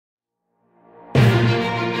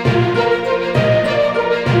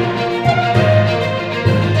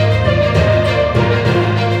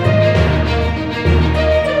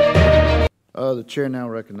The chair now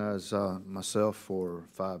recognizes myself for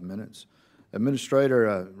 5 minutes.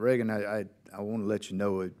 Administrator Regan, I want to let you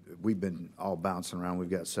know we've been all bouncing around. We've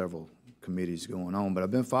got several committees going on, but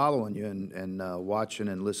I've been following you and watching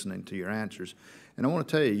and listening to your answers. And I want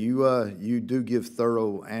to tell you, you do give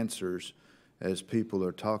thorough answers as people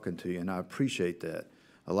are talking to you, and I appreciate that.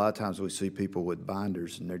 A lot of times we see people with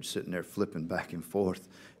binders, and they're just sitting there flipping back and forth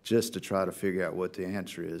just to try to figure out what the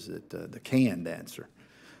answer is, the canned answer.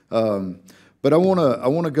 But I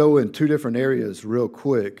want to go in two different areas real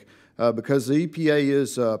quick because the EPA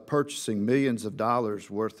is purchasing millions of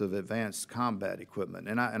dollars worth of advanced combat equipment,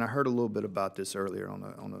 and I heard a little bit about this earlier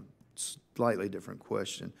on a slightly different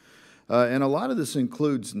question, and a lot of this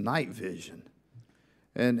includes night vision.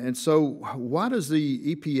 And so why does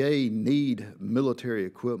the EPA need military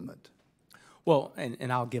equipment? Well,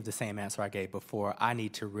 and I'll give the same answer I gave before. I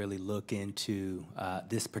need to really look into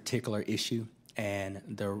this particular issue and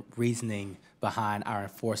the reasoning behind our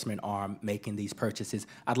enforcement arm making these purchases.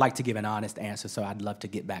 I'd like to give an honest answer, so I'd love to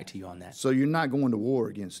get back to you on that. So you're not going to war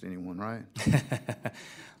against anyone, right?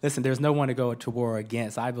 Listen, there's no one to go to war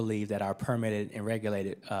against. I believe that our permitted and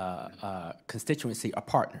regulated constituency are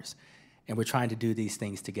partners, and we're trying to do these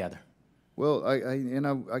things together. Well,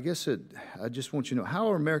 I guess I just want you to know, how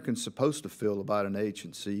are Americans supposed to feel about an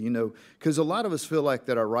agency? You know, because a lot of us feel like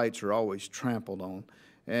that our rights are always trampled on,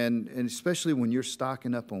 and especially when you're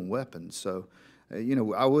stocking up on weapons. So, you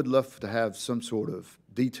know, I would love to have some sort of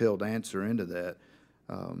detailed answer into that,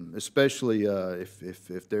 especially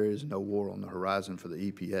if there is no war on the horizon for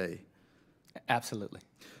the EPA. Absolutely.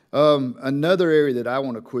 Another area that I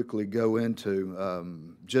want to quickly go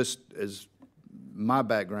into, just as my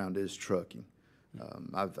background is trucking.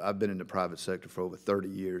 I've been in the private sector for over 30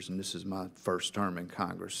 years, and this is my first term in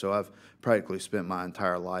Congress. So I've practically spent my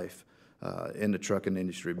entire life in the trucking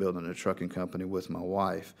industry, building a trucking company with my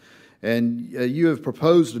wife. And you have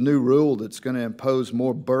proposed a new rule that's going to impose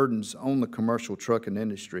more burdens on the commercial trucking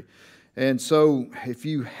industry. And so if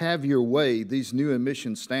you have your way, these new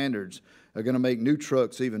emission standards are going to make new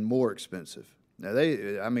trucks even more expensive. Now,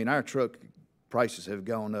 our truck prices have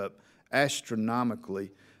gone up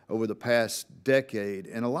astronomically over the past decade,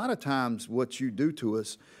 and a lot of times what you do to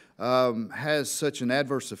us has such an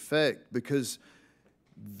adverse effect because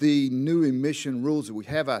the new emission rules that we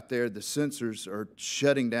have out there, the sensors are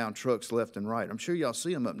shutting down trucks left and right. I'm sure y'all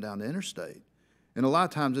see them up and down the interstate, and a lot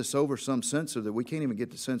of times it's over some sensor that we can't even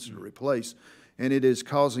get the sensor to replace, and it is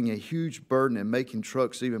causing a huge burden and making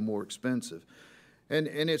trucks even more expensive, and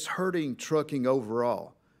it's hurting trucking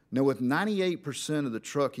overall. Now, with 98% of the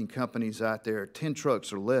trucking companies out there, 10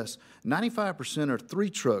 trucks or less, 95% are 3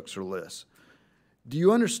 trucks or less. Do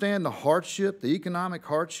you understand the hardship, the economic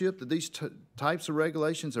hardship that these types of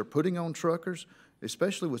regulations are putting on truckers,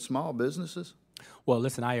 especially with small businesses? Well,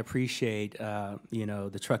 listen, I appreciate,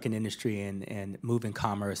 the trucking industry and moving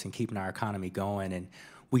commerce and keeping our economy going. And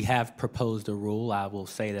we have proposed a rule. I will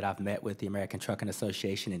say that I've met with the American Trucking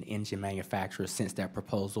Association and engine manufacturers since that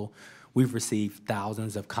proposal. We've received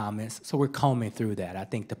thousands of comments, so we're combing through that. I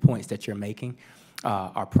think the points that you're making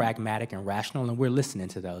are pragmatic and rational, and we're listening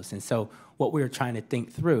to those. And so what we're trying to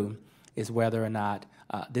think through is whether or not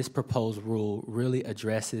this proposed rule really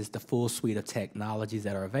addresses the full suite of technologies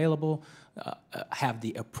that are available, have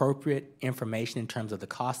the appropriate information in terms of the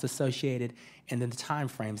cost associated, and then the time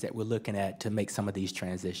frames that we're looking at to make some of these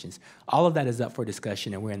transitions. All of that is up for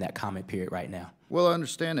discussion, and we're in that comment period right now. Well, I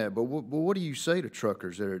understand that, but what do you say to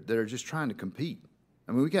truckers that are just trying to compete?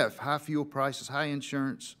 I mean, we got high fuel prices, high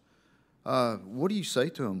insurance. What do you say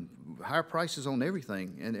to them? Higher prices on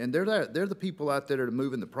everything, and they're the people out there that are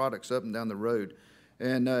moving the products up and down the road,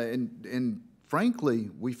 and frankly,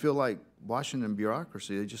 we feel like Washington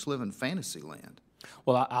bureaucracy, they just live in fantasy land.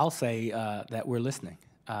 Well, I'll say that we're listening.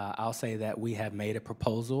 I'll say that we have made a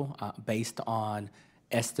proposal based on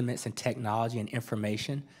estimates and technology and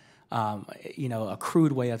information. A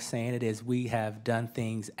crude way of saying it is we have done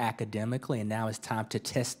things academically, and now it's time to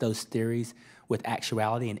test those theories with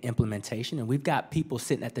actuality and implementation. And we've got people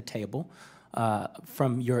sitting at the table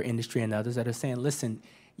from your industry and others that are saying, listen,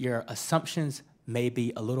 your assumptions may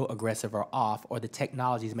be a little aggressive or off, or the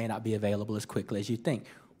technologies may not be available as quickly as you think.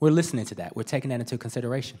 We're listening to that. We're taking that into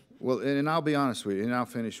consideration. Well, and I'll be honest with you, and I'll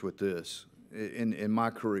finish with this. In my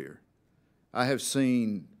career, I have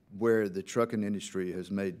seen where the trucking industry has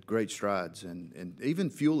made great strides and even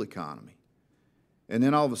fuel economy. And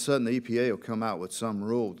then all of a sudden the EPA will come out with some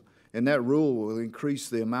rule, and that rule will increase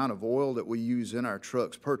the amount of oil that we use in our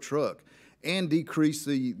trucks per truck and decrease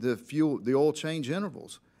the oil change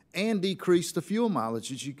intervals and decrease the fuel mileage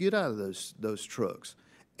that you get out of those trucks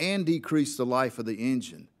and decrease the life of the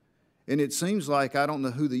engine. And it seems like, I don't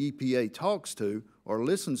know who the EPA talks to or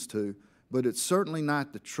listens to, but it's certainly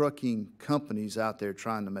not the trucking companies out there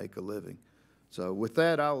trying to make a living. So with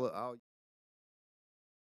that, I'll